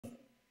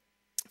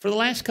For the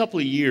last couple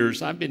of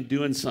years, I've been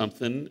doing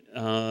something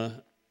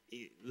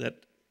that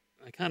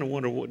I kind of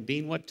wonder,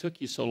 Dean, what took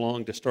you so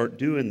long to start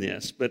doing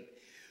this? But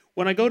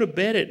when I go to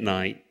bed at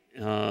night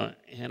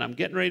and I'm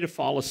getting ready to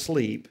fall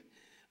asleep,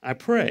 I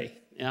pray.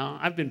 Now,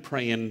 I've been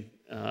praying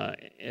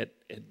at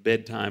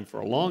bedtime for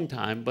a long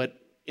time, but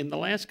in the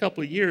last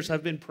couple of years,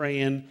 I've been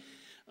praying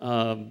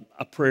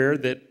a prayer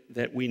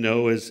that we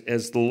know as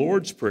the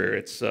Lord's Prayer.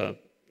 It's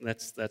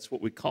that's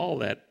what we call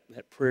that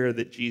prayer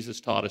that Jesus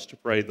taught us to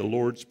pray, the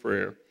Lord's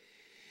Prayer.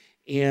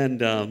 And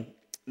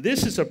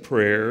this is a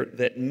prayer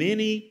that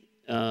many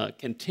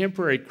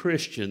contemporary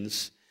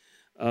Christians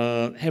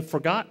have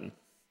forgotten.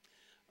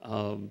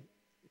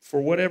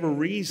 For whatever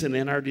reason,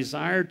 in our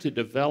desire to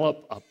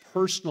develop a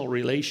personal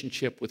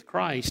relationship with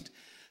Christ,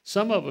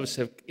 some of us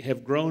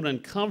have grown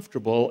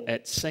uncomfortable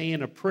at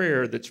saying a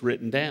prayer that's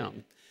written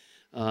down.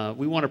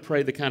 We want to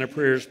pray the kind of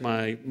prayers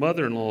my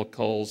mother-in-law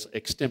calls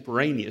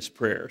extemporaneous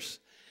prayers.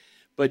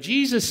 But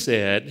Jesus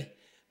said,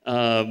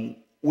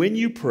 when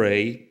you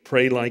pray,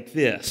 pray like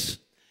this.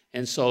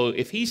 And so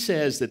if he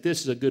says that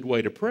this is a good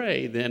way to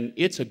pray, then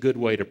it's a good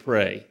way to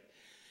pray.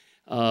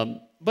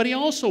 But he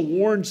also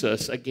warns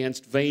us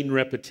against vain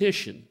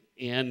repetition.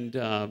 And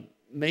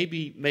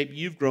maybe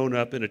you've grown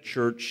up in a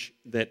church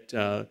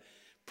that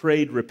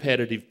prayed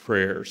repetitive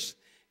prayers.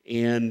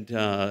 And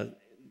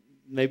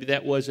maybe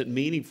that wasn't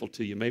meaningful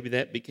to you. Maybe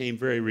that became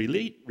very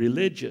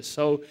religious.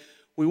 So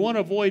we want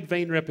to avoid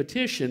vain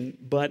repetition,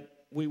 but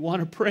we want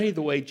to pray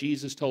the way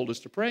Jesus told us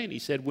to pray. And he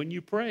said, when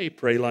you pray,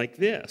 pray like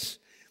this.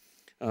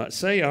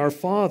 Say, Our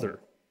Father.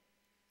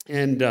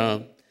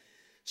 And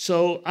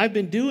so I've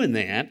been doing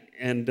that,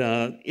 and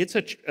it's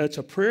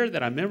a prayer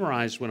that I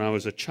memorized when I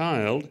was a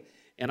child,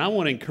 and I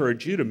want to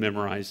encourage you to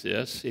memorize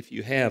this if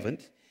you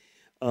haven't.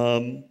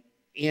 And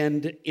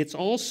it's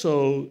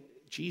also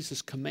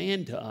Jesus'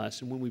 command to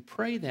us, and when we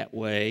pray that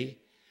way,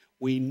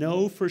 we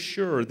know for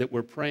sure that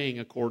we're praying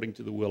according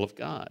to the will of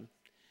God.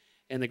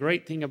 And the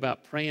great thing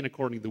about praying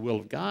according to the will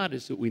of God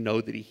is that we know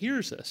that he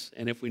hears us.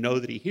 And if we know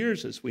that he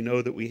hears us, we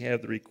know that we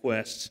have the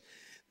requests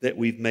that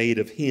we've made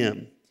of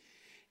him.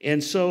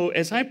 And so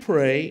as I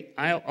pray,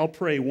 I'll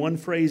pray one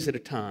phrase at a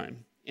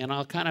time, and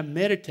I'll kind of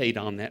meditate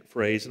on that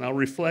phrase, and I'll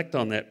reflect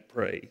on that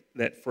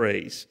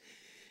phrase.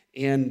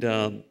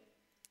 And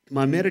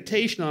my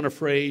meditation on a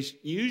phrase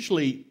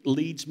usually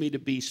leads me to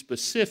be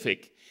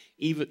specific,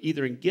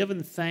 either in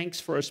giving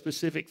thanks for a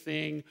specific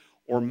thing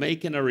or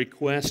making a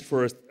request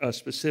for a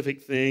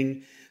specific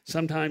thing.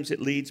 Sometimes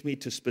it leads me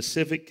to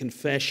specific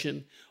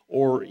confession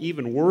or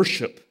even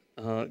worship,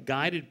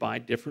 guided by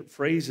different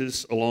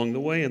phrases along the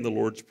way in the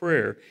Lord's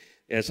Prayer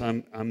as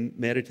I'm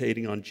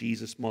meditating on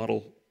Jesus'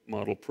 model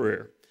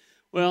prayer.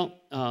 Well,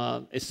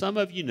 as some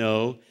of you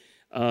know,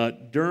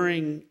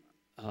 during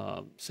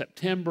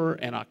September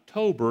and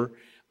October,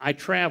 I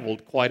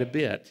traveled quite a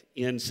bit.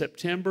 In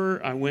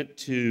September, I went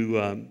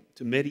to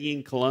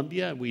Medellin,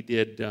 Colombia. We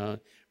did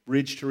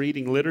Bridge to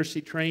Reading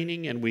literacy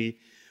training, and we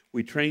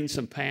trained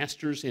some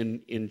pastors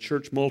in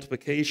church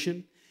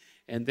multiplication.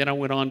 And then I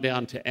went on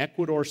down to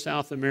Ecuador,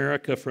 South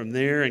America from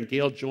there, and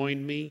Gail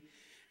joined me.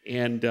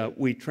 And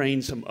we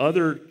trained some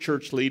other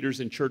church leaders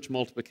in church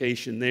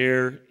multiplication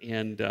there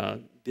and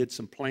did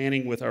some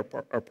planning with our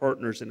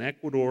partners in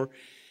Ecuador.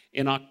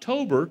 In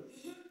October,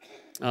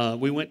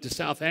 we went to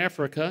South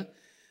Africa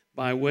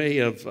by way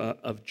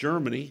of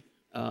Germany.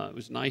 It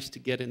was nice to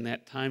get in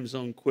that time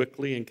zone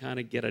quickly and kind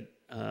of get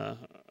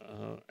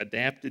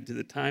adapted to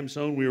the time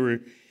zone. We were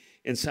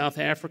in South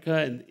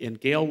Africa, and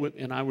Gail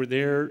and I were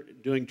there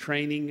doing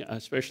training,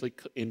 especially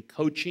in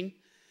coaching.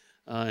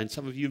 And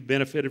some of you have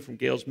benefited from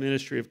Gail's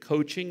ministry of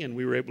coaching, and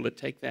we were able to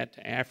take that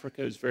to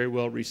Africa. It was very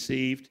well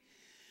received.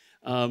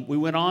 We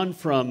went on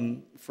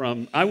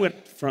I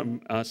went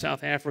from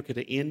South Africa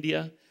to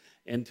India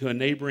and to a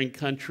neighboring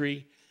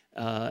country,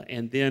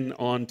 and then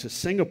on to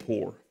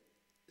Singapore.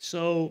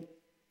 So,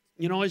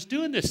 I was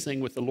doing this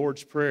thing with the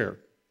Lord's Prayer,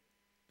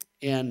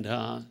 and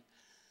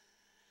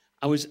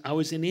I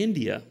was in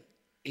India,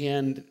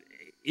 and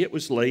it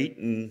was late,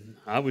 and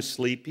I was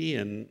sleepy,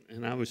 and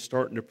I was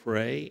starting to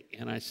pray,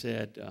 and I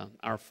said,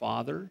 Our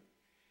Father,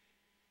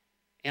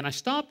 and I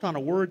stopped on a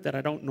word that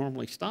I don't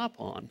normally stop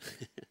on.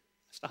 I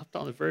stopped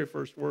on the very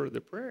first word of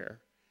the prayer.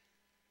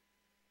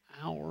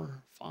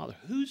 Our Father.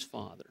 Whose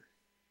Father?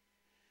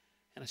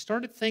 And I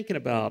started thinking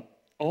about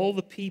all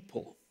the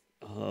people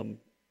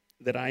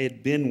that I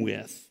had been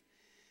with,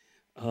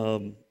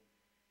 all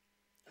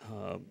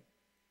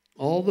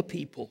the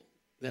people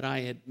that I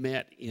had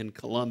met in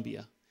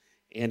Colombia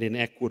and in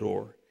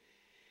Ecuador.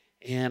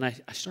 And I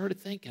started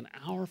thinking,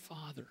 Our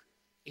Father.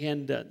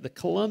 And the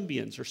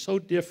Colombians are so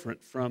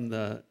different from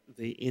the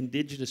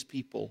indigenous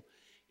people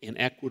in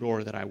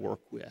Ecuador that I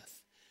work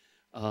with.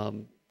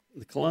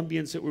 The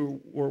Colombians that we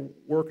were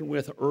working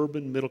with,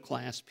 urban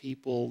middle-class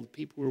people, the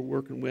people we were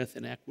working with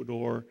in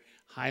Ecuador,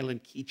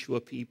 Highland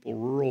Quechua people,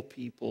 rural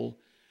people.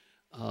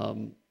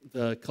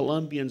 The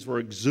Colombians were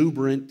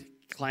exuberant,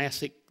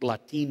 classic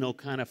Latino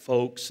kind of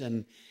folks,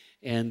 and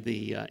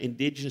the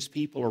indigenous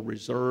people are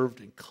reserved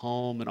and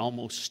calm and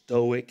almost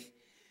stoic.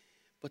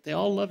 but they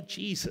all loved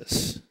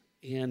Jesus.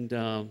 And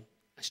I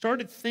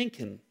started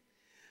thinking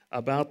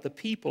about the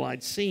people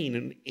I'd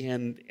seen,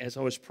 and as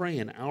I was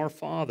praying, Our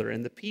Father,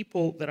 and the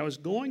people that I was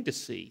going to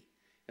see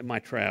in my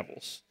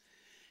travels.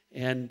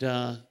 And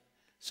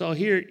so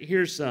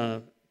here's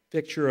a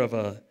picture of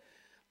a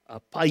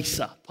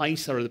paisa.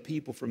 Paisa are the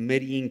people from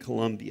Medellin,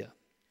 Colombia.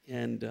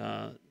 And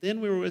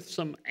then we were with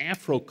some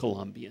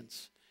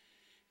Afro-Colombians.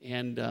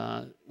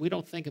 And we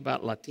don't think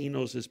about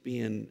Latinos as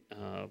being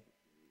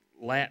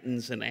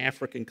Latins and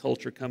African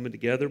culture coming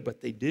together, but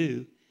they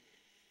do.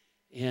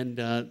 And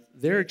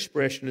their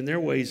expression and their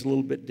way is a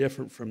little bit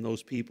different from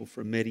those people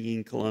from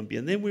Medellin, Colombia.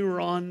 And then we were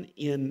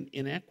in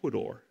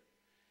Ecuador.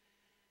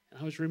 And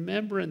I was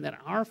remembering that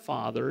our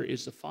Father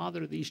is the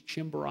father of these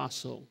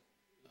Chimborazo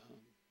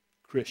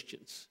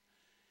Christians.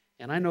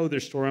 And I know their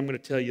story. I'm going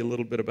to tell you a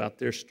little bit about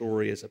their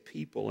story as a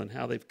people and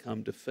how they've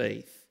come to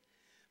faith.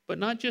 But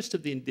not just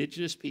of the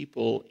indigenous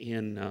people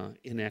in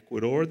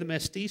Ecuador, the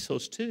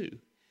mestizos too.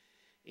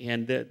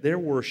 And their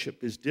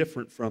worship is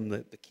different from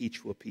the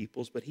Quechua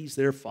peoples, but he's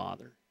their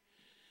father.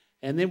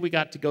 And then we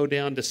got to go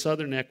down to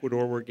southern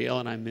Ecuador where Gail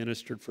and I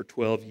ministered for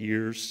 12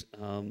 years.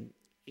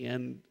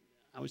 And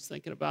I was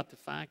thinking about the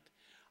fact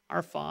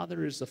our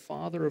Father is the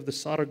father of the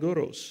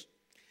Saraguros.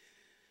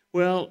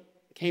 Well,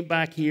 came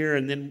back here,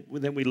 and then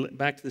we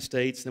back to the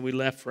States, then we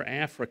left for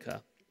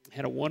Africa.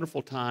 Had a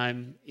wonderful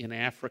time in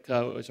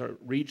Africa. It was our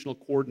regional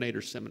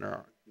coordinator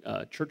seminar.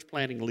 Church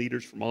planting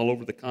leaders from all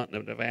over the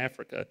continent of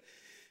Africa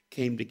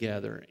came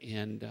together.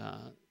 And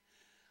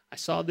I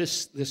saw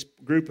this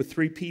group of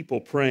 3 people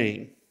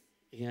praying.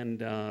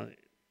 And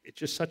it's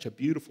just such a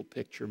beautiful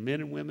picture. Men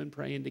and women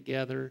praying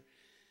together.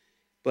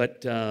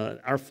 But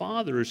our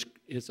Father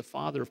is the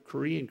father of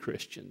Korean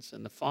Christians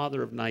and the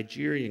father of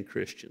Nigerian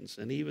Christians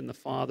and even the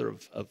father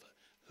of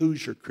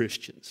Hoosier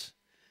Christians.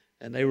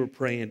 And they were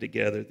praying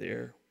together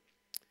there.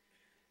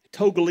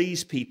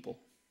 Togolese people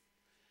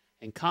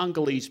and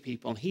Congolese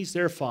people, and he's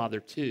their father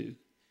too.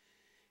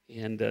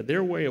 And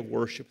their way of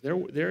worship,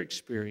 their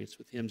experience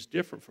with him is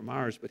different from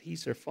ours, but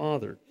he's their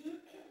father.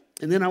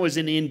 And then I was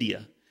in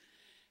India,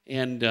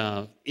 and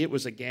it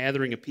was a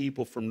gathering of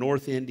people from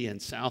North India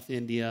and South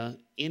India.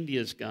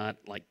 India's got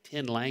like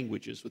 10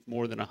 languages with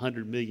more than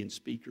 100 million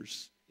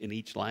speakers in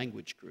each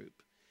language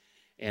group.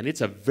 And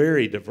it's a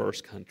very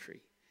diverse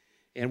country.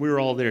 And we were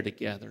all there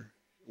together,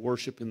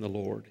 worshiping the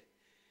Lord.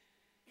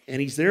 And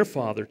he's their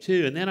father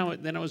too. And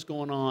then I was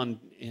going on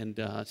and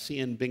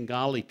seeing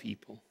Bengali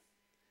people.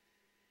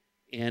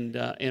 And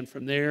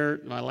from there,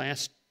 my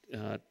last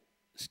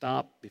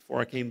stop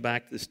before I came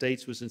back to the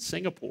States was in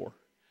Singapore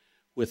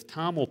with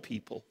Tamil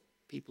people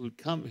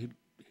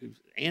whose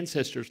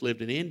ancestors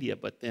lived in India,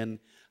 but then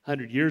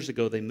 100 years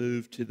ago they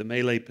moved to the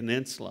Malay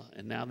Peninsula,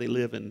 and now they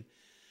live in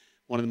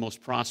one of the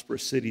most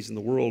prosperous cities in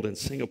the world in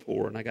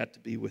Singapore, and I got to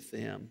be with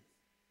them.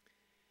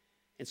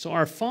 And so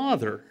our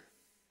Father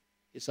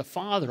is the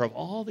father of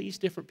all these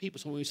different people.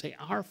 So when we say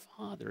our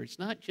Father, it's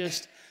not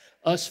just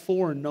us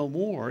 4 and no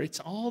more. It's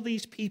all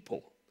these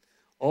people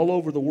all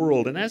over the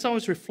world. And as I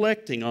was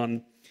reflecting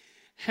on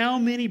how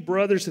many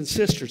brothers and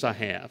sisters I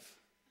have,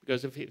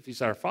 because if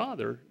he's our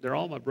Father, they're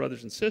all my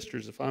brothers and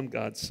sisters if I'm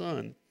God's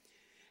son.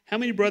 How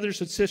many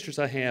brothers and sisters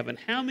I have, and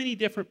how many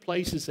different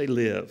places they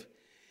live,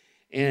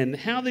 and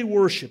how they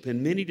worship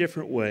in many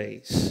different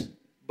ways,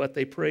 but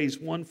they praise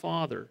one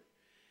Father,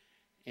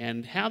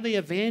 and how they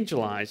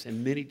evangelize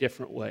in many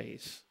different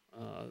ways.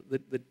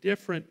 The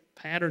different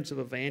patterns of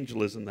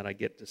evangelism that I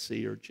get to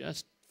see are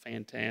just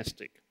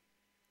fantastic.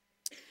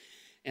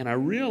 And I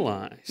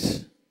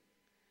realize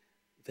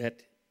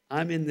that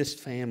I'm in this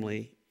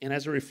family, and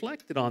as I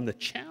reflected on the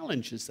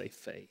challenges they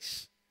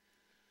face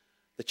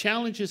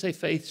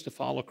to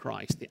follow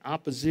Christ, the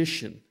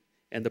opposition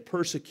and the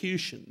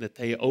persecution that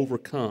they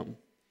overcome,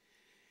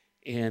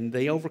 and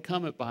they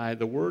overcome it by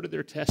the word of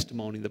their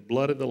testimony, the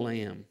blood of the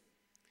Lamb.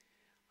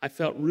 I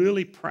felt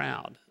really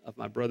proud of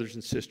my brothers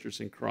and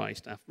sisters in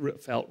Christ. I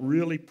felt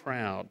really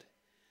proud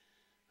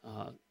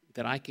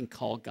that I can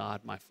call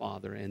God my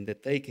Father and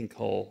that they can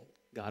call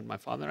God my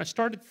Father. And I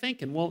started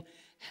thinking, well,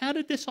 how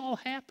did this all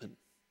happen?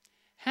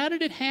 How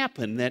did it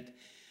happen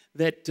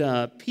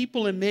that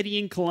people in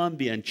Medellin,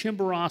 Colombia, and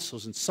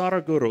Chimborazos and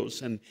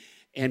Saraguros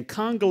and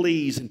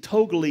Congolese and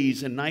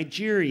Togolese and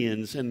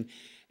Nigerians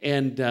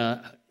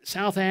and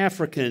South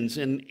Africans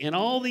and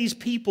all these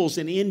peoples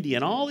in India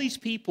and all these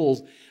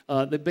peoples,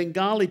 the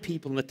Bengali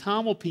people and the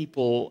Tamil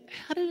people,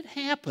 how did it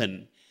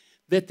happen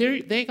that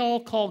they all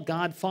call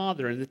God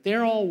Father and that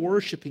they're all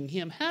worshiping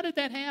Him? How did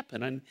that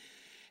happen?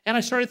 And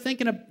I started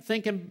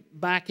thinking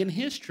back in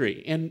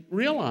history and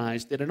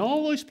realized that in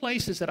all those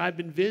places that I've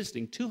been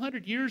visiting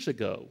 200 years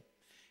ago,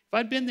 if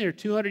I'd been there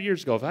 200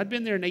 years ago, if I'd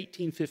been there in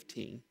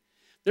 1815,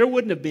 there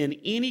wouldn't have been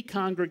any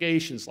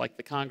congregations like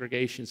the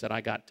congregations that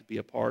I got to be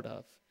a part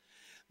of.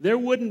 There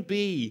wouldn't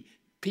be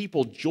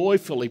people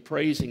joyfully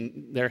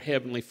praising their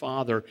Heavenly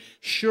Father,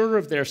 sure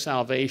of their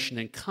salvation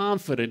and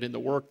confident in the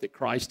work that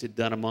Christ had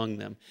done among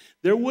them.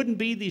 There wouldn't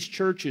be these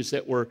churches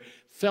that were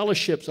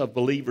fellowships of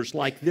believers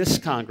like this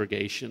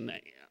congregation,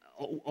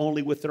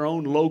 only with their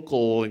own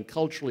local and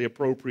culturally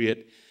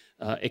appropriate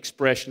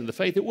expression of the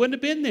faith. It wouldn't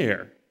have been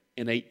there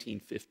in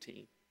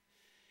 1815.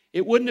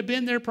 It wouldn't have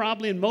been there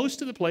probably in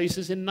most of the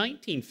places in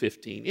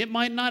 1915. It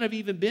might not have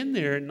even been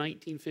there in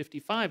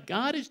 1955.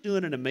 God is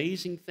doing an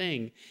amazing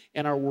thing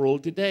in our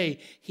world today.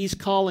 He's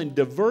calling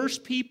diverse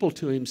people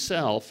to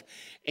himself.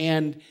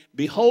 And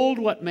behold,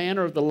 what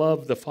manner of the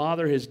love the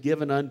Father has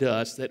given unto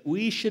us, that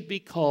we should be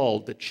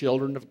called the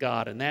children of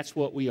God. And that's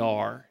what we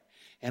are.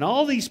 And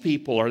all these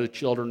people are the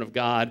children of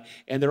God,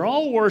 and they're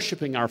all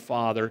worshiping our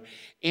Father.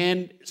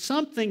 And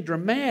something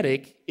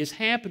dramatic is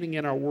happening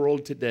in our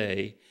world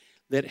today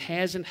that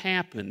hasn't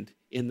happened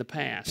in the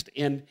past.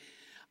 And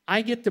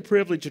I get the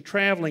privilege of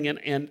traveling,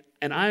 and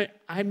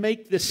I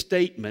make this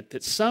statement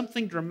that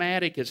something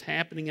dramatic is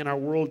happening in our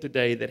world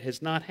today that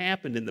has not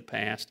happened in the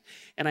past,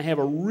 and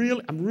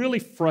I'm really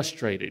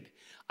frustrated.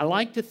 I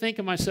like to think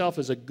of myself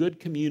as a good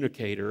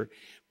communicator,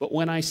 but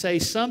when I say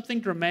something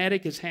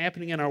dramatic is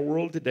happening in our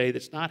world today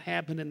that's not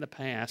happened in the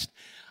past,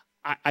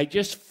 I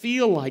just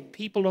feel like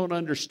people don't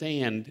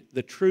understand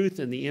the truth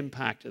and the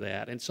impact of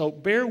that. And so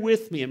bear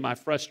with me in my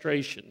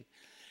frustration.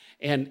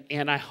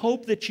 And I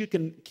hope that you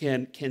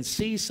can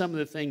see some of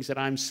the things that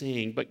I'm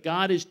seeing. But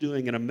God is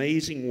doing an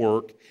amazing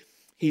work.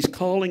 He's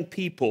calling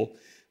people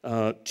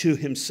to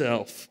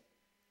himself.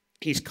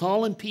 He's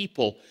calling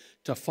people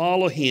to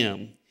follow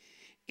him.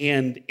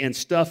 And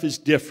stuff is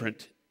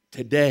different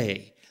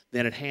today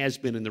than it has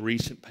been in the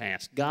recent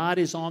past. God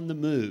is on the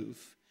move,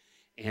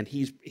 and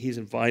he's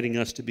inviting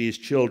us to be his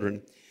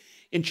children.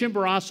 In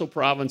Chimborazo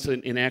province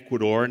in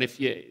Ecuador, and if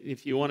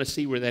you want to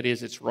see where that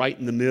is, it's right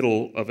in the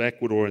middle of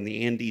Ecuador in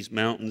the Andes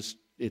Mountains.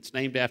 It's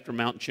named after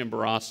Mount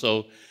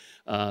Chimborazo,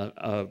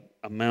 a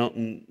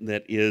mountain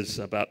that is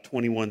about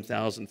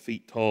 21,000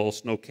 feet tall,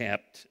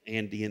 snow-capped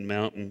Andean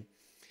mountain.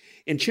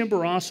 In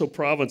Chimborazo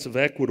province of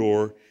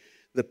Ecuador,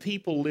 the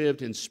people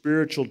lived in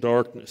spiritual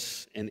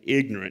darkness and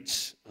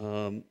ignorance,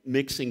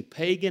 mixing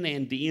pagan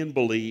Andean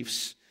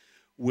beliefs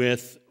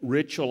with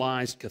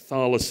ritualized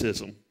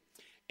Catholicism.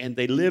 And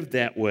they lived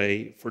that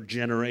way for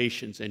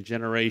generations and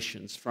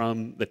generations,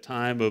 from the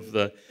time of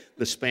the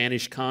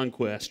Spanish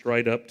conquest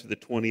right up to the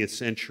 20th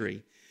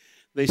century.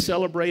 They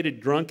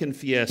celebrated drunken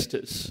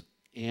fiestas,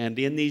 and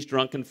in these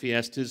drunken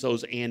fiestas,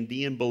 those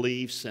Andean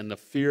beliefs and the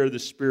fear of the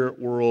spirit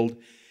world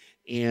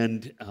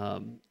and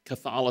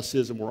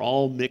Catholicism were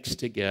all mixed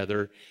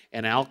together,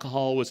 and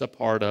alcohol was a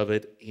part of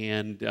it,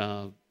 and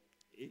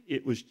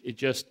it was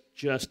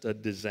just a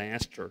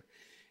disaster.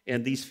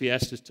 And these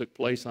fiestas took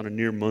place on a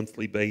near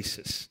monthly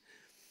basis.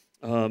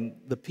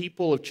 The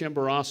people of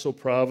Chimborazo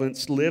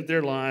province lived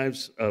their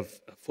lives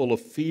full of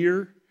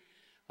fear,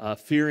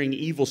 fearing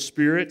evil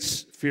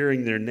spirits,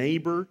 fearing their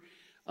neighbor,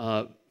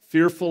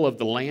 fearful of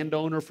the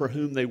landowner for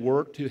whom they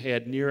worked, who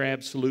had near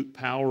absolute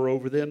power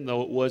over them.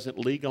 Though it wasn't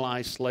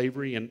legalized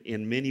slavery,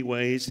 in many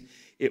ways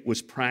it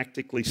was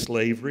practically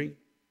slavery.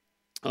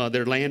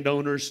 Their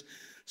landowners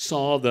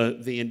saw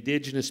the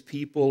indigenous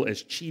people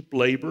as cheap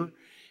labor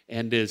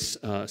and as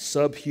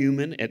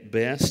subhuman at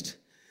best.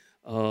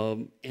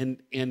 And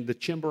the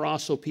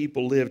Chimborazo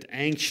people lived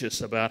anxious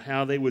about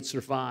how they would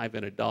survive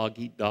in a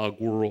dog-eat-dog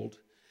world.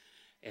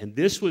 And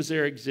this was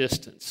their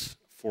existence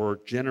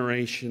for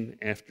generation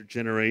after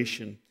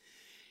generation.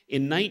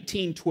 In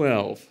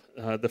 1912,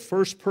 the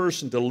first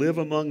person to live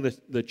among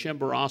the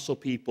Chimborazo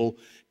people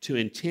to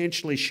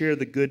intentionally share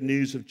the good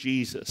news of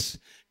Jesus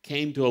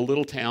came to a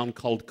little town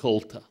called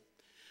Colta.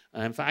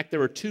 In fact, there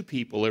were two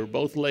people. They were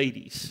both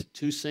ladies.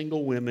 Two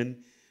single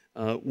women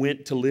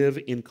went to live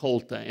in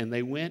Colta, and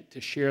they went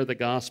to share the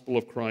gospel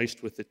of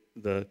Christ with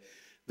the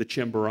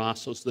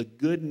Chimborazos, the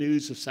good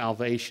news of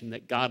salvation,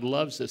 that God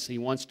loves us, he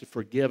wants to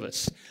forgive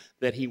us,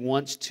 that he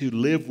wants to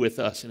live with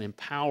us and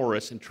empower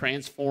us and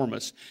transform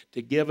us,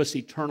 to give us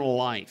eternal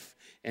life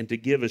and to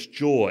give us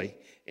joy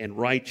and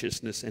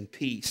righteousness and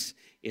peace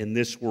in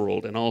this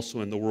world and also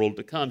in the world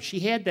to come.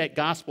 She had that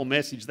gospel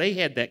message. They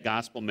had that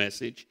gospel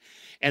message,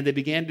 and they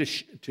began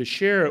to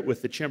share it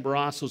with the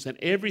Chimborazos, and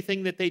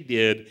everything that they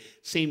did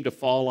seemed to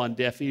fall on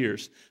deaf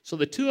ears. So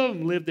the two of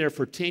them lived there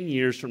for 10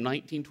 years, from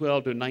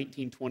 1912 to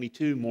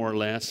 1922, more or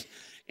less,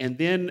 and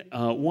then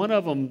one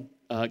of them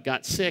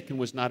got sick and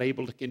was not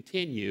able to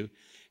continue,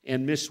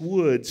 and Miss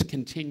Woods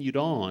continued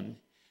on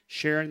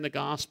sharing the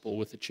gospel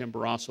with the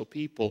Chimborazo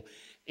people.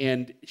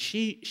 And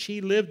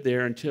she lived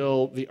there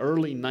until the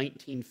early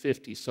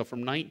 1950s. So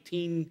from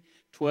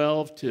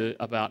 1912 to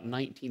about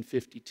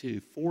 1952,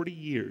 40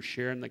 years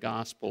sharing the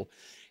gospel.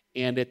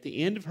 And at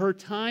the end of her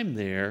time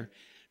there,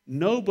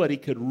 nobody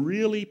could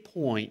really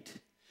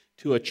point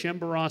to a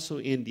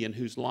Chimborazo Indian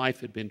whose life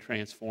had been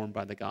transformed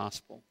by the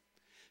gospel.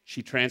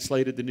 She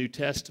translated the New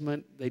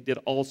Testament. They did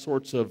all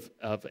sorts of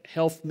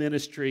health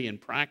ministry and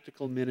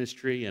practical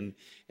ministry and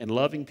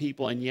loving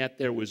people, and yet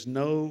there was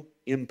no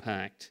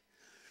impact.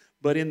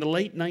 But in the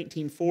late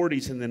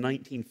 1940s and the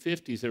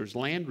 1950s, there was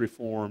land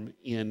reform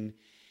in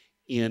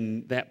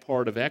that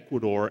part of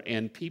Ecuador,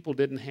 and people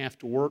didn't have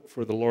to work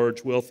for the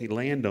large, wealthy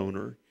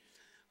landowner.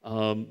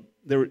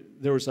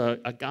 there was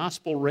a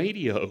gospel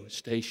radio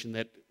station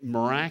that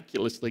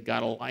miraculously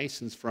got a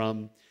license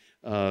from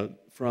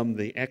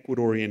the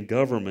Ecuadorian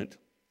government.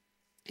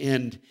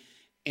 And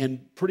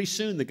pretty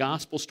soon the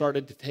gospel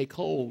started to take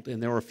hold,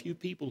 and there were a few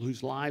people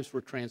whose lives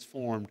were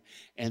transformed.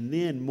 And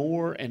then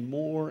more and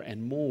more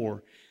and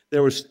more.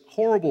 There was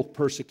horrible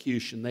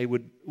persecution. They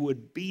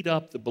would beat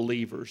up the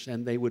believers,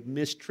 and they would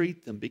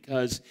mistreat them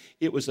because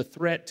it was a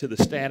threat to the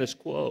status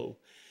quo.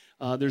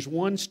 There's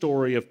one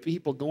story of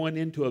people going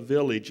into a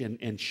village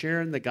and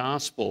sharing the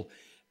gospel,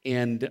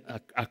 and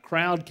a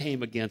crowd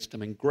came against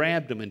them and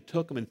grabbed them and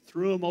took them and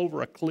threw them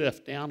over a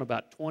cliff down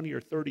about 20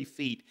 or 30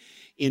 feet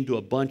into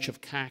a bunch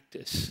of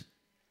cactus.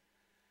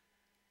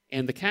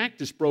 And the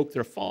cactus broke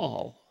their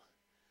fall.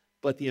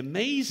 But the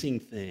amazing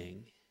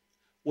thing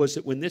was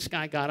that when this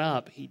guy got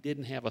up, he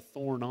didn't have a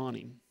thorn on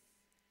him.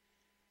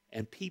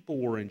 And people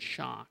were in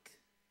shock.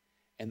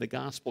 And the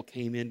gospel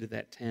came into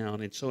that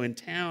town. And so in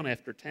town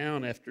after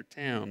town after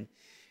town,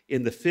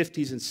 in the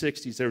 50s and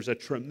 60s, there was a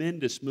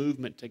tremendous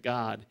movement to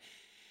God.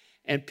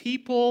 And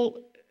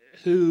people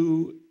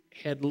who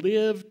had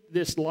lived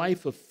this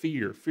life of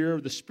fear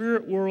of the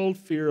spirit world,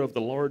 fear of the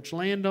large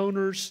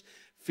landowners,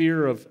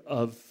 fear of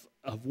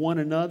one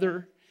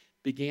another,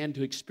 began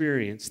to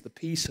experience the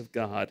peace of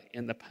God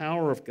and the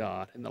power of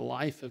God and the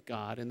life of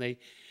God. And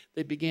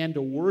they began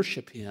to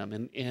worship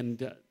Him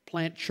and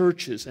plant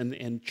churches,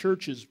 and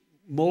churches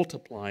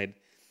multiplied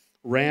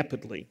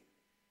rapidly.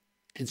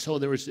 And so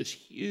there was this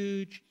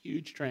huge,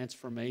 huge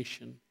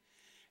transformation.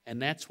 And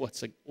that's what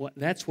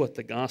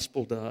the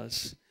gospel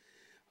does.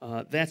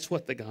 That's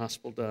what the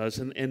gospel does.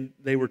 And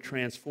they were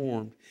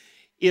transformed.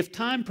 If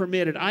time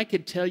permitted, I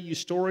could tell you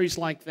stories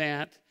like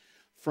that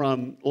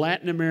from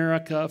Latin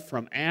America,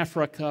 from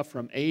Africa,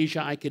 from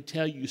Asia. I could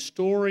tell you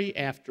story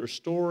after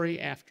story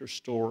after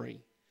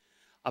story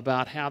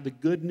about how the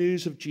good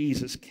news of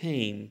Jesus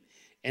came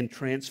and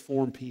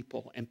transformed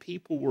people. And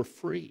people were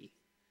free.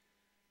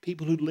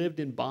 People who lived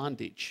in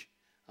bondage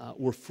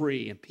were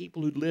free, and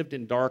people who lived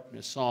in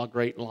darkness saw a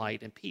great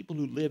light, and people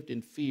who lived in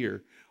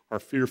fear are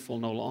fearful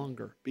no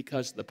longer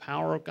because of the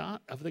power of God,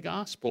 of the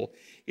gospel.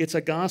 It's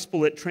a gospel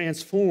that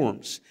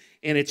transforms,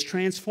 and it's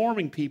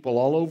transforming people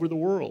all over the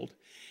world.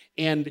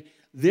 And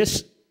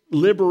this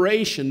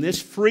liberation,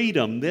 this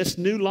freedom, this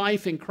new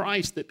life in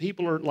Christ that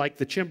people are like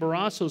the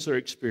Chimborazos are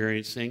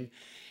experiencing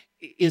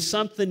is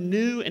something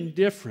new and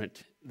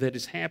different that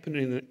is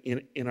happening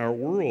in our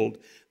world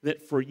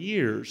that for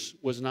years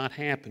was not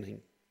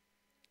happening.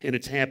 And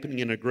it's happening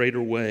in a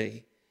greater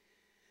way.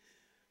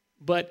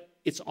 But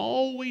it's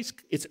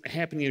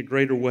happening in a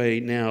greater way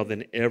now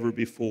than ever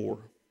before.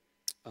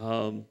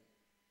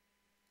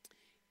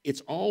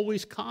 It's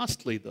always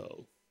costly,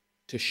 though,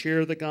 to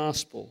share the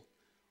gospel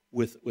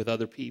with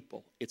other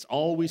people. It's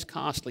always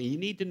costly. You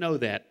need to know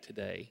that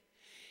today.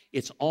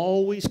 It's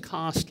always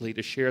costly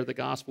to share the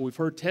gospel. We've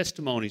heard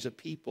testimonies of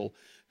people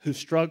who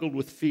struggled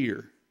with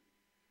fear.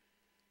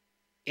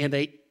 And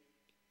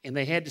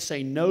they had to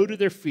say no to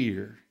their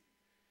fear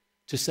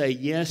to say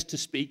yes to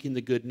speaking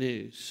the good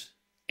news.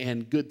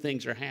 And good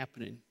things are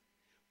happening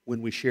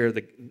when we share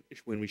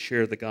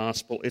the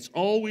gospel. It's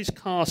always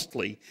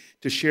costly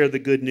to share the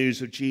good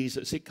news of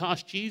Jesus. It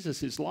cost Jesus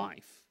his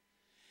life.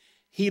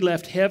 He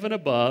left heaven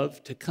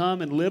above to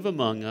come and live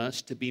among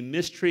us, to be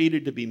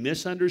mistreated, to be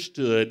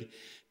misunderstood,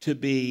 to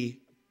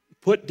be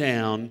put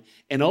down,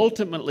 and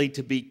ultimately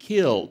to be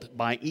killed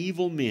by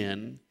evil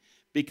men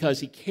because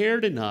he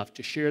cared enough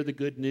to share the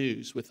good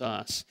news with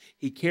us.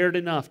 He cared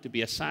enough to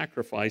be a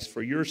sacrifice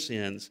for your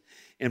sins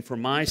and for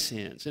my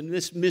sins. And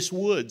this Miss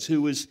Woods,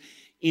 who was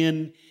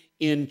in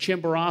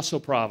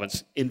Chimborazo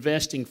province,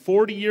 investing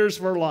 40 years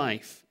of her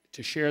life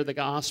to share the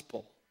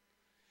gospel,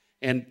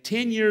 and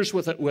 10 years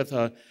with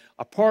a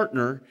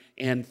partner,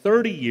 and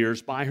 30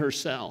 years by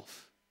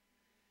herself.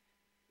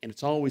 And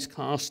it's always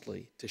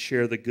costly to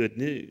share the good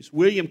news.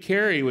 William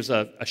Carey was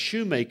a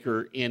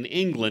shoemaker in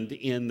England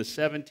in the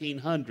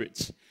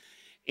 1700s.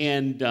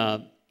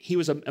 And he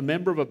was a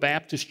member of a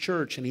Baptist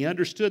church, and he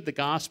understood the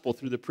gospel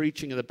through the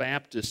preaching of the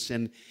Baptists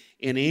in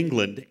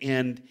England.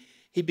 And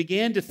he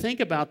began to think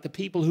about the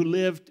people who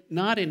lived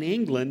not in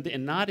England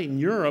and not in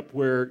Europe,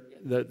 where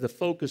the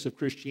focus of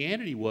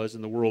Christianity was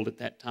in the world at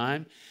that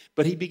time,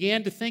 but he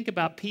began to think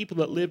about people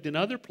that lived in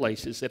other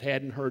places that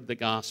hadn't heard the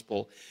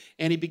gospel.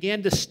 And he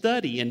began to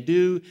study and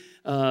do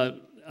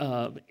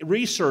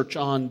research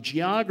on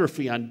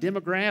geography, on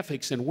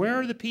demographics, and where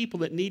are the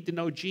people that need to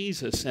know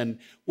Jesus, and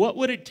what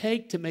would it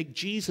take to make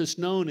Jesus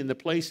known in the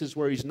places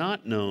where he's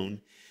not known.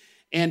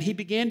 And he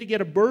began to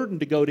get a burden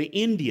to go to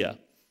India.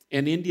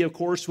 And India, of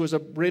course, was a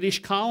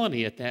British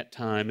colony at that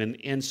time.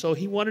 And so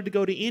he wanted to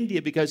go to India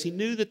because he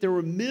knew that there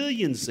were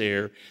millions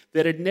there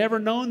that had never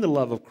known the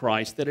love of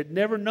Christ, that had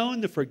never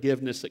known the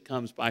forgiveness that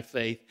comes by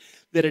faith,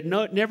 that had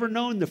never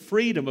known the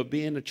freedom of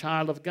being a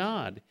child of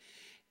God.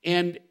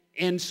 And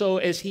so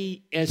as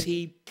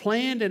he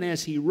planned and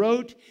as he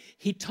wrote,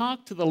 he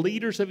talked to the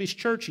leaders of his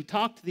church. He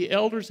talked to the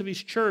elders of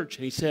his church.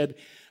 And he said,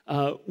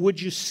 would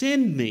you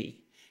send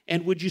me?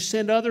 And would you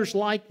send others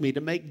like me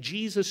to make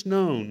Jesus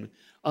known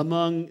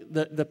among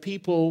the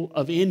people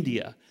of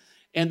India.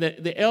 And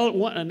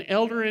an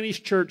elder in his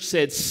church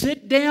said,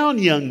 "Sit down,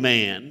 young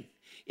man.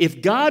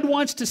 If God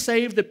wants to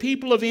save the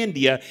people of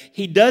India,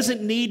 he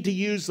doesn't need to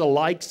use the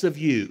likes of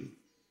you."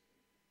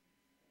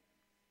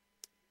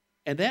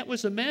 And that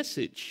was a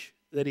message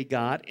that he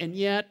got. And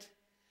yet,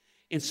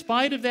 in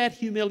spite of that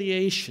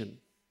humiliation,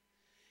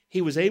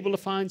 he was able to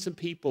find some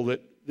people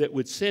that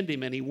would send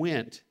him, and he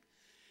went.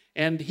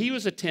 And he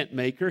was a tent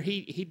maker.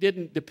 He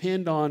didn't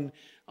depend on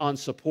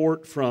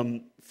support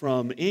from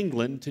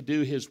England to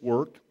do his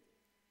work.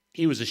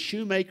 He was a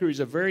shoemaker.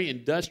 He's a very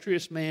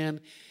industrious man.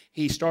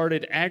 He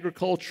started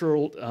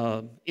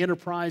agricultural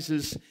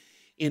enterprises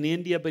in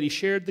India, but he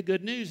shared the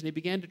good news, and he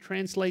began to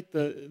translate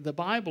the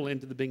Bible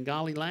into the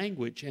Bengali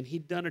language, and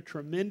he'd done a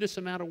tremendous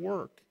amount of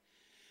work.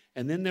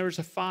 And then there was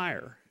a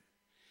fire,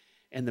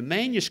 and the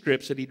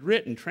manuscripts that he'd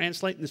written,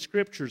 translating the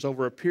scriptures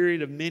over a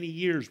period of many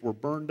years, were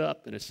burned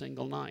up in a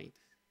single night,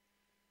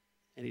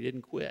 and he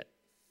didn't quit.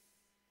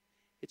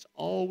 It's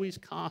always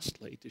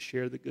costly to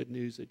share the good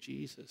news of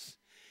Jesus.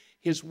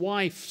 His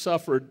wife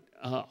suffered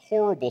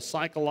horrible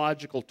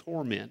psychological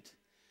torment,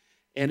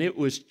 and it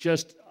was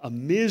just a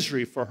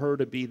misery for her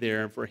to be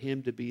there and for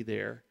him to be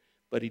there,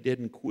 but he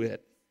didn't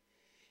quit.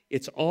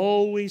 It's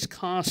always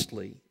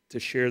costly to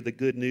share the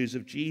good news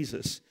of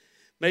Jesus.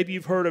 Maybe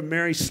you've heard of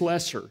Mary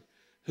Slessor,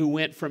 who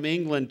went from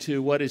England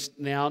to what is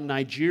now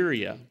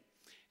Nigeria,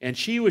 and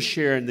she was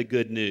sharing the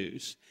good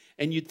news.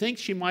 And you'd think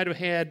she might have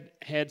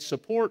had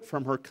support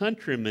from her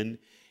countrymen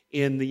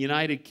in the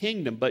United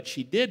Kingdom, but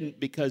she didn't,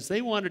 because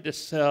they wanted to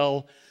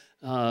sell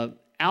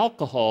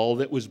alcohol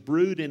that was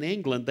brewed in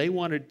England. They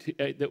wanted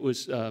to, that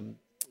was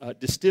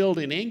distilled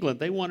in England.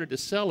 They wanted to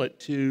sell it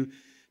to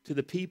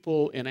the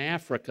people in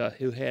Africa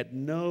who had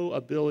no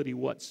ability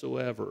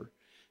whatsoever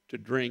to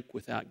drink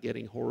without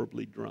getting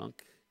horribly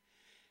drunk.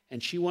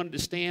 And she wanted to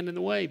stand in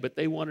the way, but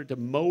they wanted to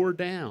mow her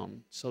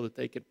down so that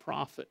they could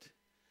profit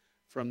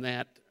from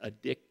that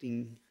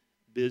addicting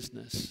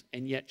business.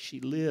 And yet she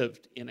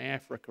lived in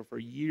Africa for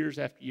years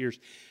after years,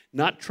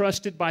 not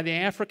trusted by the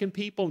African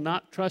people,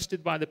 not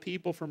trusted by the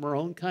people from her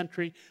own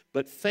country,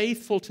 but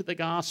faithful to the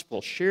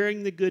gospel,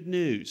 sharing the good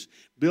news,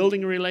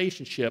 building a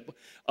relationship,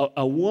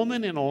 a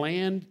woman in a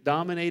land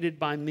dominated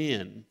by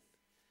men.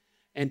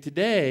 And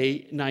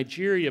today,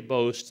 Nigeria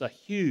boasts a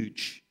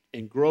huge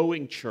and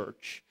growing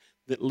church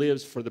that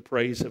lives for the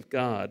praise of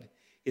God.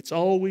 It's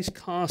always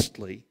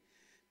costly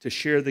to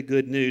share the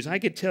good news. I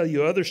could tell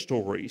you other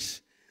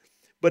stories,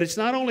 but it's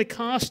not only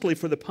costly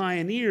for the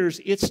pioneers,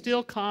 it's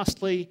still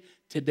costly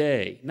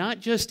today. Not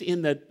just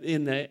in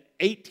the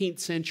 18th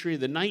century,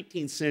 the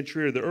 19th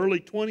century, or the early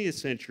 20th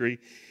century.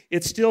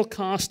 It's still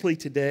costly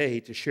today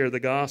to share the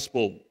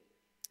gospel.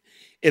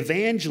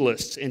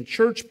 Evangelists and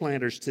church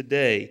planters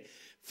today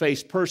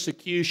face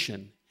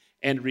persecution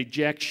and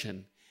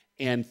rejection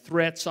and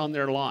threats on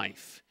their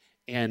life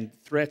and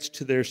threats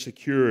to their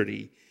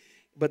security.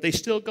 But they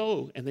still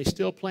go and they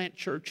still plant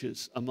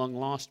churches among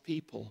lost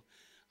people.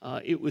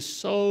 It was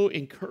so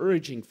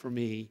encouraging for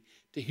me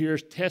to hear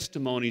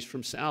testimonies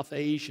from South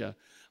Asia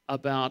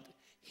about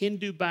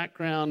Hindu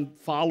background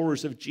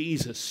followers of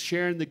Jesus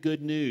sharing the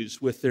good news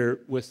with their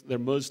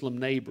Muslim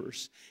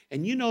neighbors.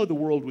 And you know the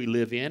world we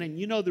live in, and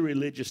you know the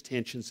religious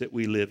tensions that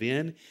we live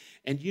in,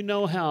 and you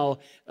know how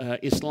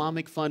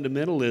Islamic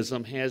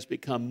fundamentalism has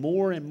become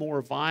more and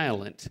more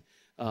violent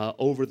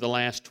over the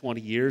last 20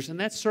 years. And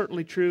that's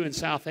certainly true in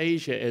South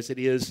Asia as it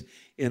is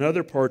in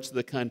other parts of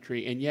the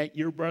country. And yet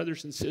your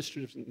brothers and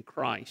sisters in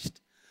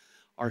Christ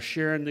are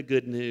sharing the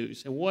good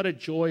news. And what a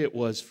joy it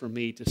was for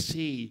me to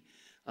see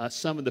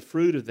some of the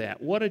fruit of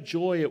that. What a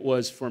joy it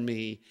was for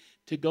me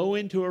to go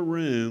into a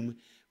room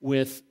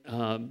with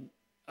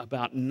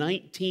about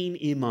 19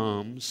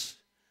 imams,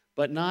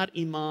 but not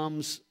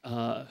imams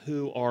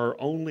who are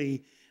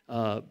only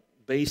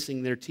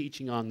basing their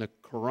teaching on the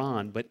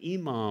Quran, but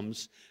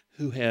imams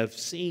who have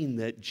seen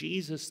that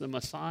Jesus the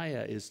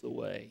Messiah is the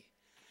way.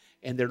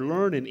 And they're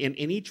learning, and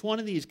each one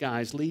of these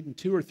guys leading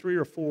 2 or 3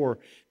 or 4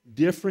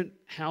 different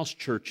house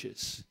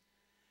churches.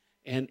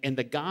 And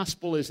the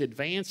gospel is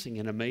advancing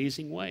in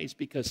amazing ways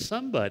because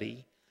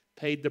somebody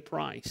paid the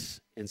price,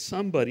 and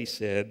somebody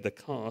said the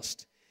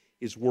cost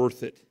is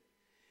worth it.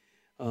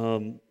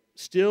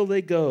 Still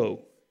they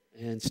go,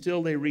 and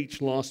still they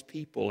reach lost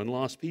people, and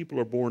lost people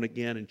are born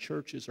again, and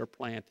churches are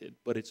planted.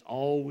 But it's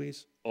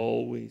always,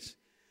 always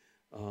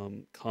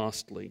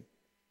costly.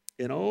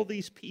 And all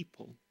these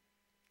people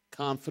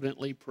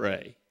confidently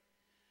pray,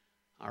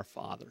 "Our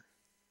Father."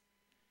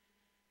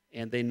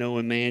 And they know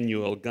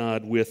Emmanuel,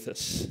 God with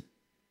us.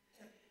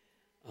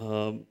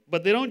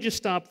 But they don't just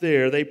stop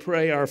there. They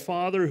pray, "Our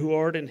Father who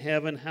art in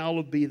heaven,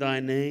 hallowed be thy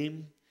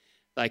name.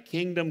 Thy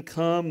kingdom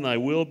come, thy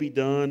will be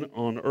done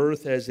on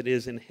earth as it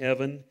is in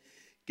heaven.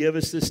 Give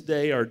us this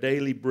day our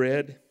daily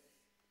bread.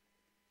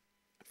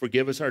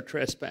 Forgive us our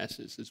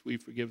trespasses as we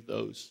forgive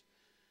those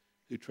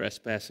who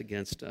trespass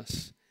against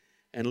us.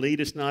 And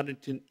lead us not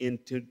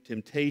into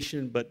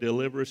temptation, but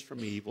deliver us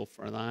from evil.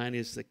 For thine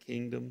is the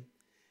kingdom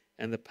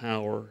and the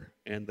power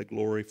and the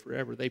glory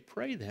forever." They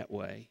pray that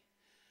way.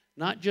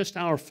 Not just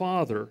our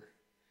Father,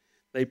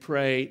 they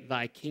pray,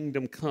 thy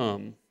kingdom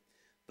come,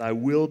 thy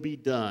will be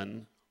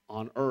done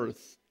on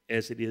earth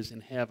as it is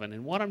in heaven.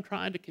 And what I'm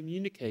trying to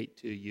communicate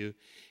to you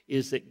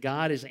is that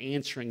God is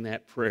answering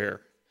that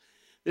prayer.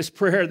 This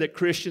prayer that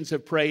Christians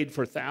have prayed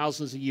for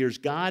thousands of years,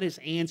 God is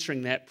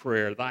answering that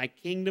prayer. Thy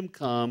kingdom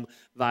come,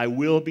 thy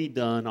will be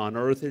done on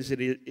earth as it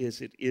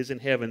is in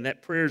heaven.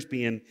 That prayer is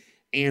being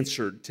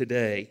answered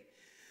today.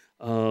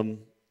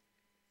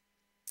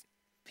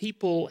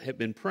 People have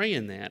been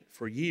praying that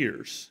for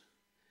years.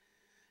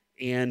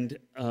 And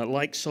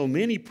like so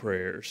many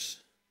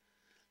prayers,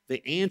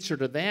 the answer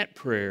to that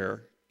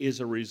prayer is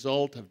a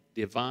result of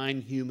divine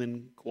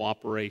human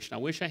cooperation. I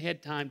wish I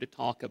had time to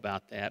talk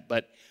about that,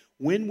 but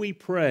when we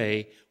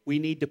pray, we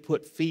need to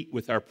put feet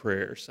with our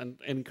prayers. And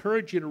I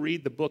encourage you to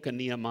read the book of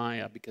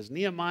Nehemiah, because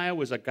Nehemiah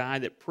was a guy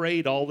that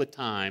prayed all the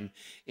time,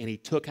 and he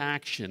took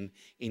action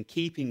in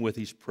keeping with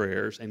his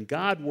prayers. And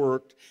God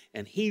worked,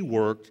 and he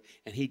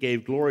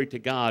gave glory to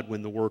God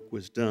when the work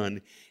was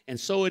done. And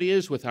so it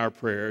is with our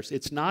prayers.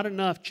 It's not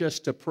enough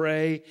just to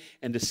pray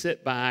and to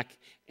sit back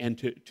and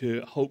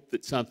to hope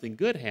that something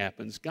good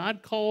happens.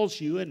 God calls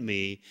you and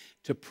me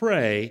to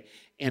pray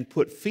and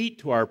put feet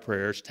to our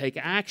prayers, take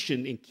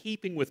action in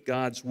keeping with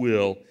God's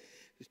will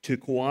to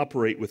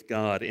cooperate with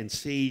God and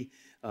see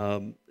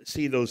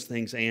those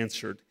things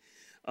answered.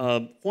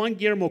 Juan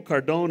Guillermo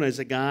Cardona is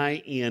a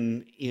guy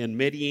in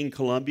Medellin,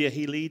 Colombia.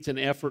 He leads an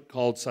effort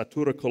called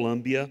Satura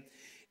Colombia,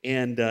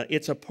 and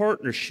it's a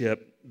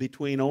partnership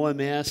between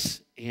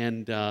OMS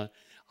and a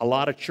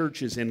lot of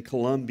churches in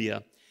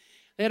Colombia.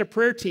 They had a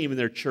prayer team in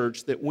their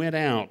church that went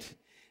out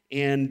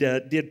and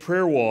did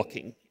prayer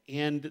walking.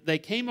 And they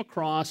came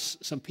across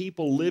some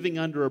people living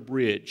under a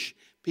bridge,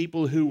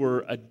 people who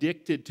were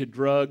addicted to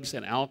drugs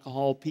and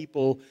alcohol,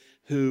 people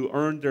who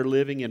earned their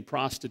living in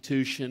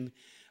prostitution,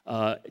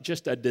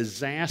 just a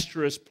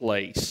disastrous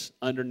place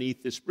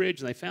underneath this bridge.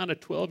 And they found a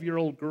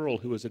 12-year-old girl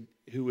who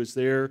was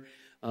there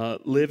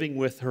living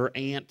with her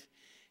aunt,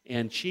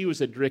 and she was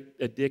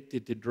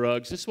addicted to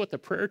drugs. This is what the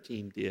prayer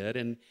team did,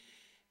 and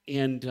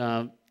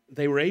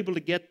they were able to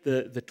get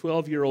the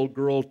 12-year-old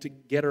girl to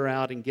get her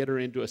out and get her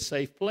into a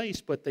safe place,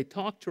 but they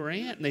talked to her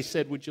aunt and they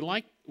said, would you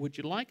like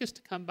us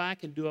to come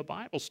back and do a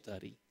Bible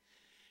study?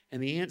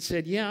 And the aunt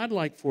said, yeah, I'd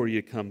like for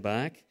you to come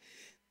back.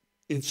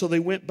 And so they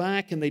went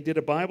back and they did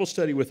a Bible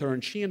study with her,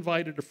 and she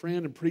invited a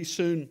friend, and pretty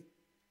soon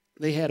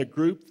they had a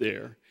group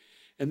there.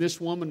 And this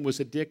woman was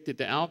addicted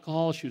to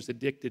alcohol, she was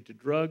addicted to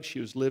drugs,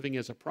 she was living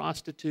as a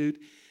prostitute.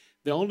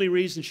 The only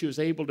reason she was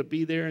able to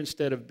be there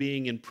instead of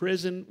being in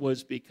prison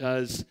was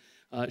because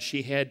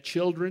she had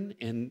children,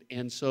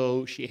 and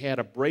so she had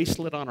a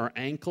bracelet on her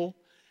ankle,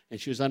 and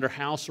she was under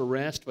house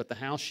arrest, but the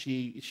house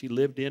she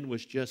lived in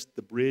was just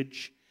the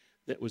bridge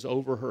that was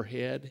over her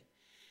head.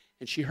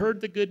 And she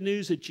heard the good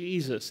news of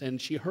Jesus, and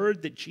she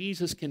heard that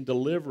Jesus can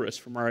deliver us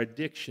from our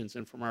addictions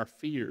and from our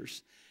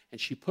fears. And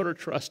she put her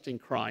trust in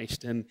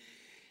Christ. And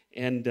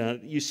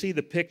you see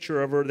the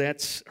picture of her.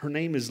 Her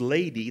name is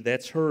Lady.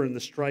 That's her in the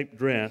striped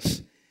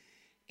dress.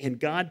 And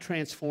God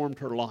transformed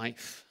her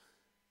life.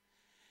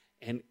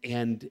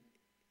 And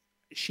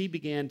she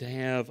began to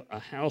have a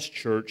house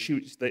church.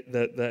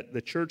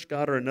 The church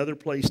got her another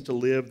place to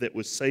live that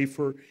was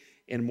safer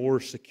and more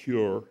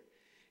secure.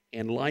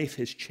 And life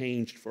has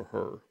changed for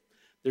her.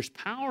 There's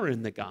power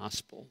in the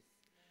gospel.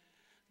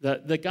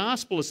 The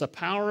gospel is the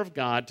power of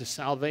God to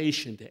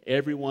salvation to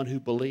everyone who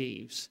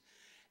believes.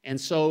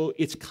 And so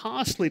it's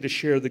costly to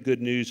share the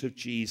good news of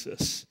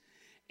Jesus.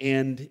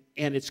 And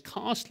it's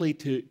costly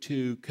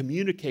to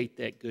communicate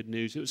that good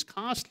news. It was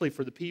costly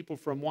for the people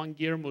from Juan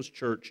Guillermo's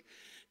church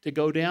to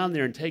go down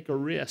there and take a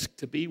risk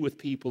to be with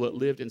people that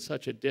lived in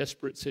such a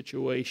desperate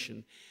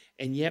situation.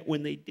 And yet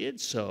when they did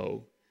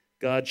so,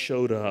 God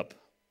showed up.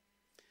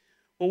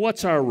 Well,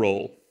 what's our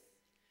role?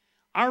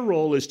 Our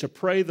role is to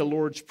pray the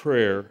Lord's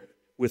Prayer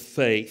with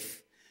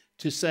faith,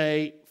 to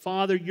say,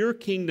 Father, your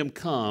kingdom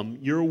come,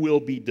 your will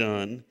be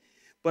done.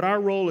 But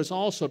our role is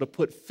also to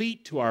put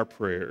feet to our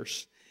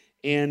prayers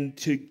and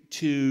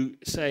to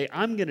say,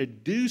 I'm going to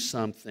do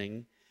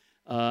something.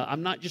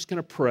 I'm not just going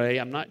to pray.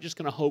 I'm not just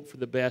going to hope for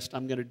the best.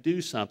 I'm going to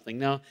do something.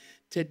 Now,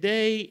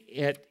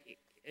 today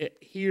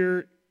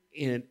here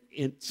in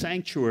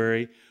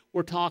Sanctuary,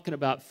 we're talking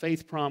about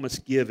faith promise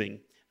giving.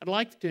 I'd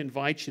like to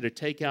invite you to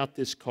take out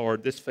this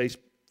card, this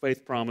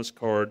faith promise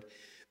card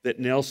that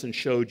Nelson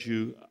showed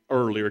you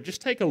earlier.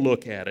 Just take a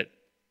look at it.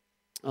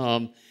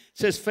 It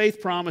says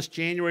Faith Promise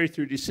January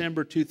through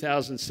December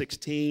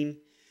 2016.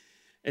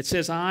 It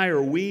says,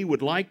 we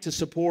would like to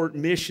support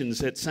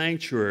missions at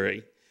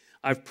Sanctuary.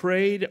 I've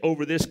prayed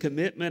over this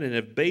commitment and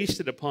have based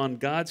it upon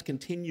God's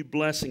continued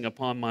blessing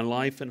upon my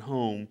life and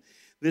home.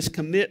 This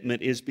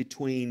commitment is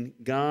between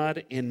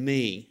God and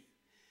me.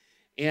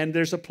 And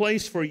there's a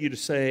place for you to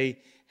say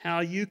how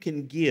you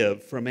can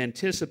give from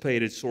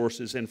anticipated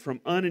sources and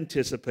from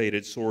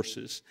unanticipated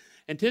sources.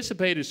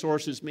 Anticipated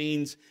sources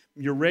means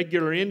your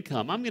regular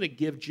income. I'm going to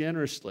give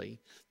generously.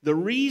 The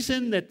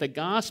reason that the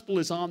gospel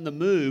is on the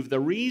move, the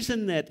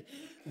reason that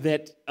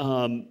that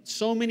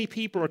so many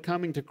people are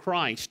coming to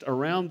Christ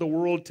around the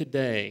world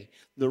today,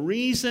 the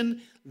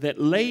reason that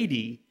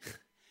Lady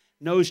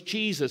knows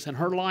Jesus and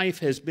her life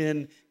has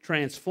been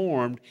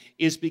transformed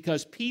is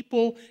because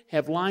people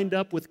have lined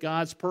up with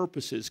God's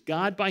purposes.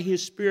 God, by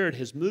His Spirit,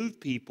 has moved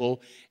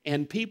people,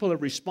 and people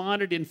have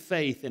responded in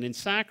faith and in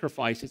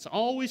sacrifice. It's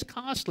always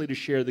costly to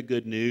share the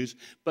good news,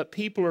 but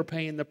people are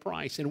paying the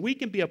price. And we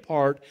can be a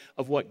part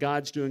of what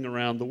God's doing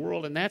around the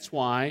world, and that's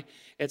why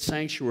at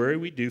Sanctuary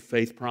we do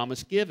faith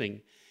promise giving.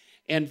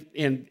 And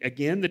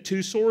again, the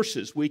two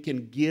sources. We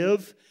can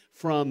give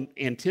from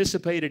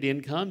anticipated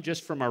income,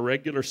 just from our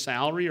regular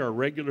salary or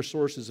regular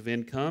sources of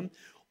income,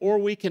 or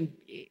we can,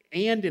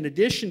 and in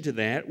addition to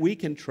that, we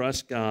can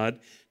trust God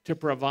to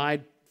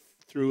provide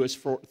through us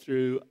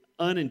through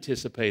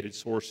unanticipated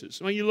sources.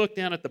 So when you look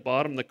down at the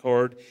bottom of the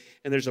card,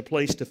 and there's a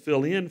place to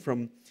fill in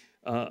from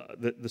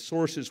the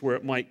sources where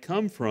it might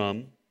come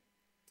from,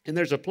 and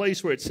there's a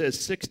place where it says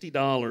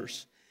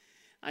 $60.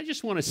 I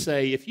just want to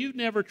say, if you've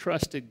never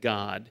trusted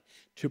God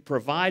to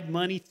provide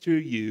money through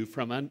you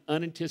from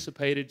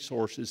unanticipated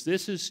sources,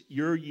 this is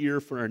your year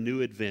for a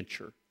new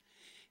adventure.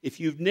 If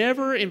you've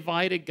never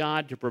invited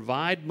God to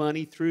provide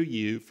money through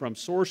you from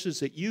sources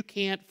that you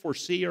can't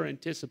foresee or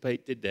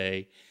anticipate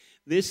today,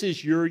 this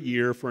is your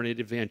year for an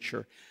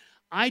adventure.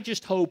 I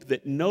just hope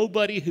that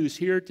nobody who's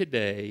here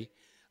today,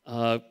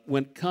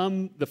 when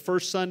come the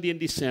first Sunday in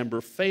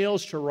December,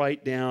 fails to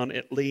write down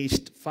at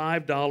least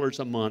 $5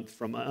 a month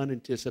from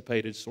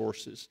unanticipated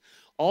sources.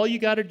 All you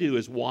got to do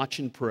is watch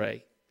and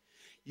pray.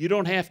 You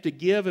don't have to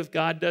give if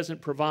God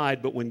doesn't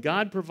provide, but when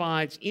God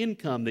provides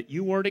income that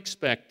you weren't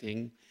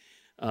expecting,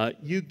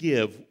 you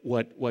give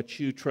what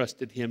you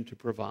trusted Him to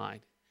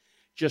provide.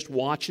 Just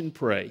watch and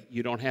pray.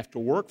 You don't have to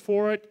work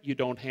for it. You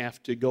don't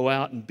have to go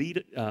out and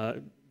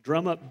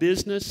drum up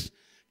business.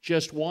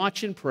 Just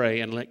watch and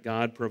pray and let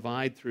God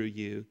provide through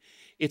you.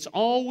 It's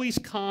always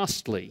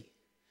costly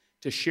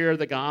to share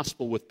the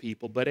gospel with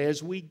people, but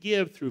as we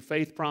give through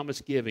faith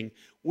promise giving,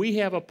 we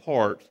have a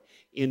part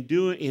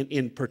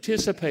in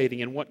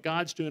participating in what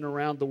God's doing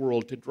around the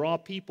world to draw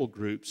people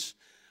groups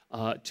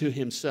to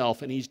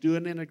Himself, and He's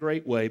doing it in a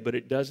great way, but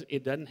it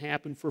doesn't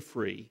happen for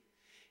free.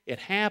 It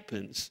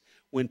happens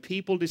when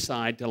people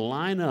decide to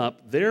line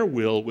up their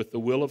will with the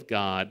will of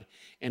God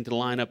and to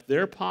line up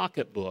their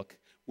pocketbook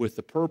with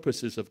the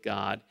purposes of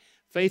God.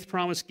 Faith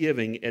promise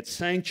giving at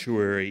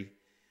Sanctuary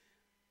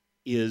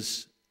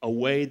is a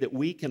way that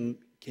we can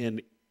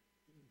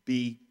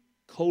be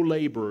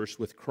co-laborers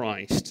with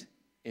Christ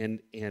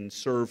and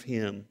serve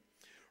Him.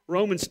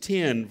 Romans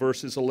 10,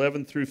 verses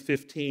 11 through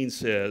 15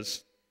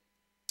 says,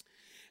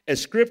 as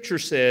Scripture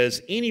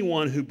says,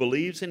 anyone who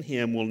believes in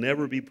Him will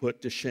never be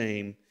put to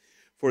shame.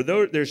 For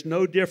though there's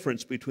no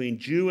difference between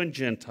Jew and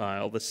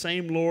Gentile, the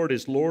same Lord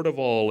is Lord of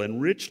all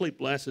and richly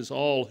blesses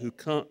all who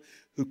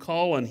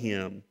call on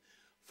Him.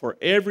 For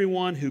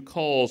everyone who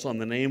calls on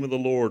the name of the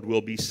Lord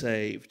will be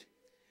saved.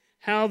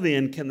 How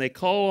then can they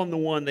call on the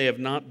one they have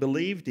not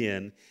believed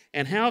in?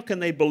 And how can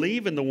they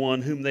believe in the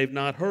one whom they've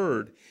not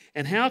heard?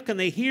 And how can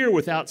they hear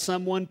without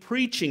someone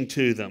preaching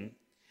to them?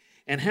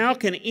 And how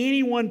can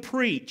anyone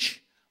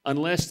preach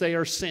unless they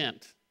are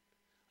sent?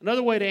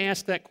 Another way to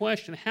ask that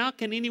question, how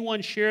can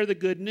anyone share the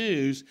good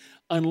news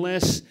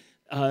unless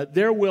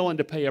they're willing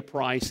to pay a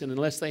price and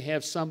unless they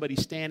have somebody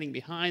standing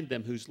behind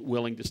them who's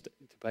willing to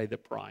pay the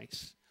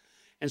price?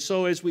 And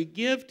so as we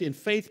give in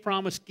faith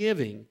promise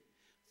giving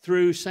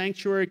through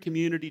Sanctuary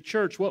Community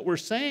Church, what we're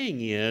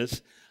saying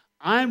is,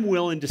 I'm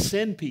willing to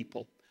send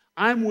people.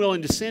 I'm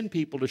willing to send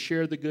people to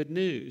share the good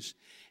news.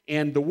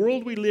 And the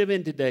world we live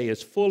in today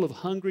is full of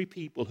hungry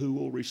people who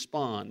will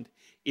respond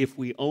if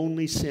we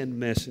only send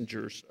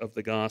messengers of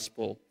the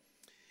gospel.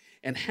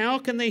 And how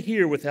can they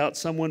hear without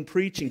someone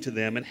preaching to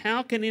them? And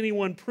how can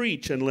anyone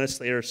preach unless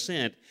they are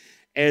sent?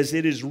 As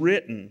it is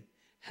written,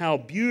 how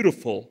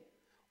beautiful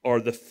are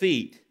the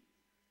feet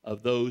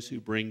of those who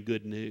bring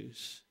good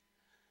news.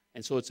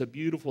 And so it's a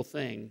beautiful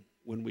thing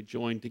when we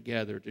join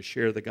together to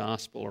share the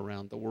gospel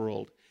around the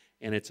world.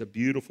 And it's a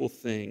beautiful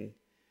thing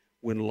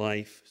when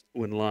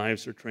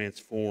lives are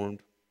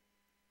transformed.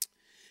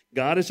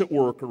 God is at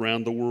work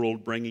around the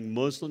world bringing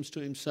Muslims to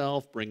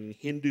Himself, bringing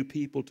Hindu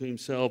people to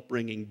Himself,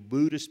 bringing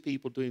Buddhist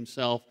people to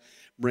Himself,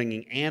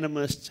 bringing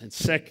animists and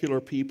secular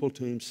people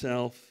to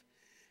Himself.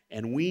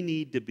 And we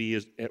need to be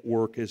at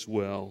work as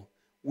well.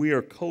 We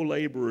are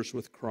co-laborers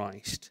with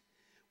Christ.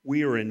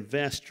 We are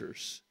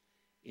investors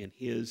in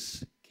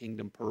His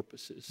kingdom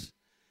purposes.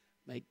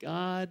 May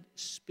God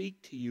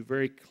speak to you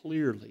very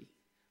clearly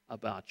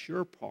about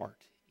your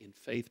part in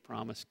faith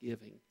promise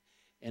giving.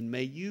 And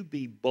may you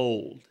be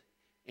bold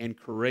and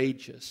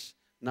courageous,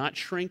 not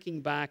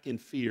shrinking back in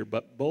fear,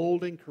 but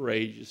bold and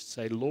courageous.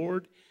 Say,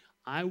 Lord,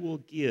 I will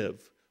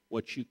give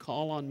what you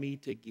call on me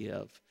to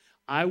give.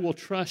 I will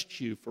trust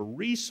you for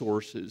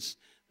resources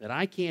that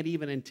I can't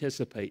even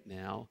anticipate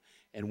now.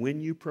 And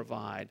when you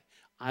provide,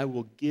 I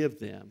will give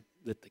them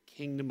that the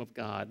kingdom of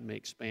God may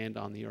expand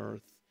on the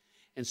earth.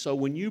 And so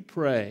when you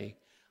pray,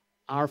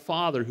 Our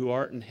Father who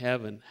art in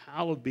heaven,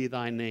 hallowed be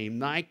thy name.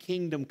 Thy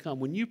kingdom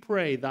come. When you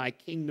pray, thy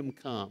kingdom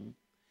come,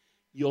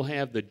 you'll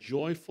have the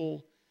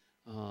joyful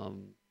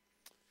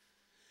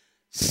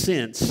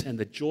sense and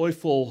the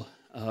joyful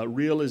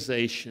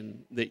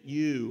realization that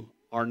you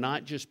are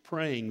not just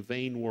praying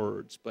vain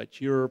words, but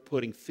you're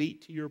putting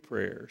feet to your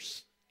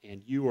prayers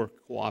and you are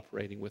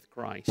cooperating with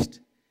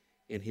Christ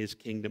in his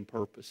kingdom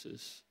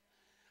purposes.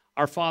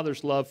 Our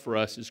Father's love for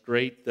us is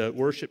great. The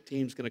worship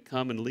team's going to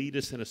come and lead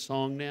us in a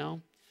song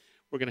now.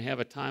 We're going to have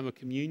a time of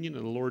communion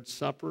and the Lord's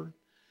Supper.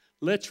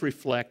 Let's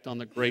reflect on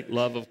the great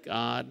love of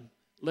God.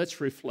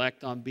 Let's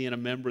reflect on being a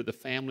member of the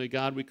family of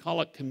God. We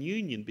call it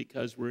communion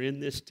because we're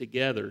in this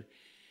together.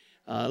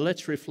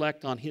 Let's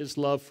reflect on his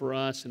love for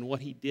us and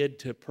what he did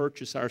to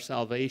purchase our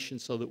salvation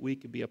so that we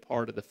could be a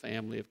part of the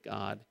family of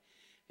God.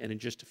 And in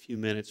just a few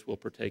minutes, we'll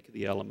partake of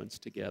the elements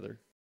together.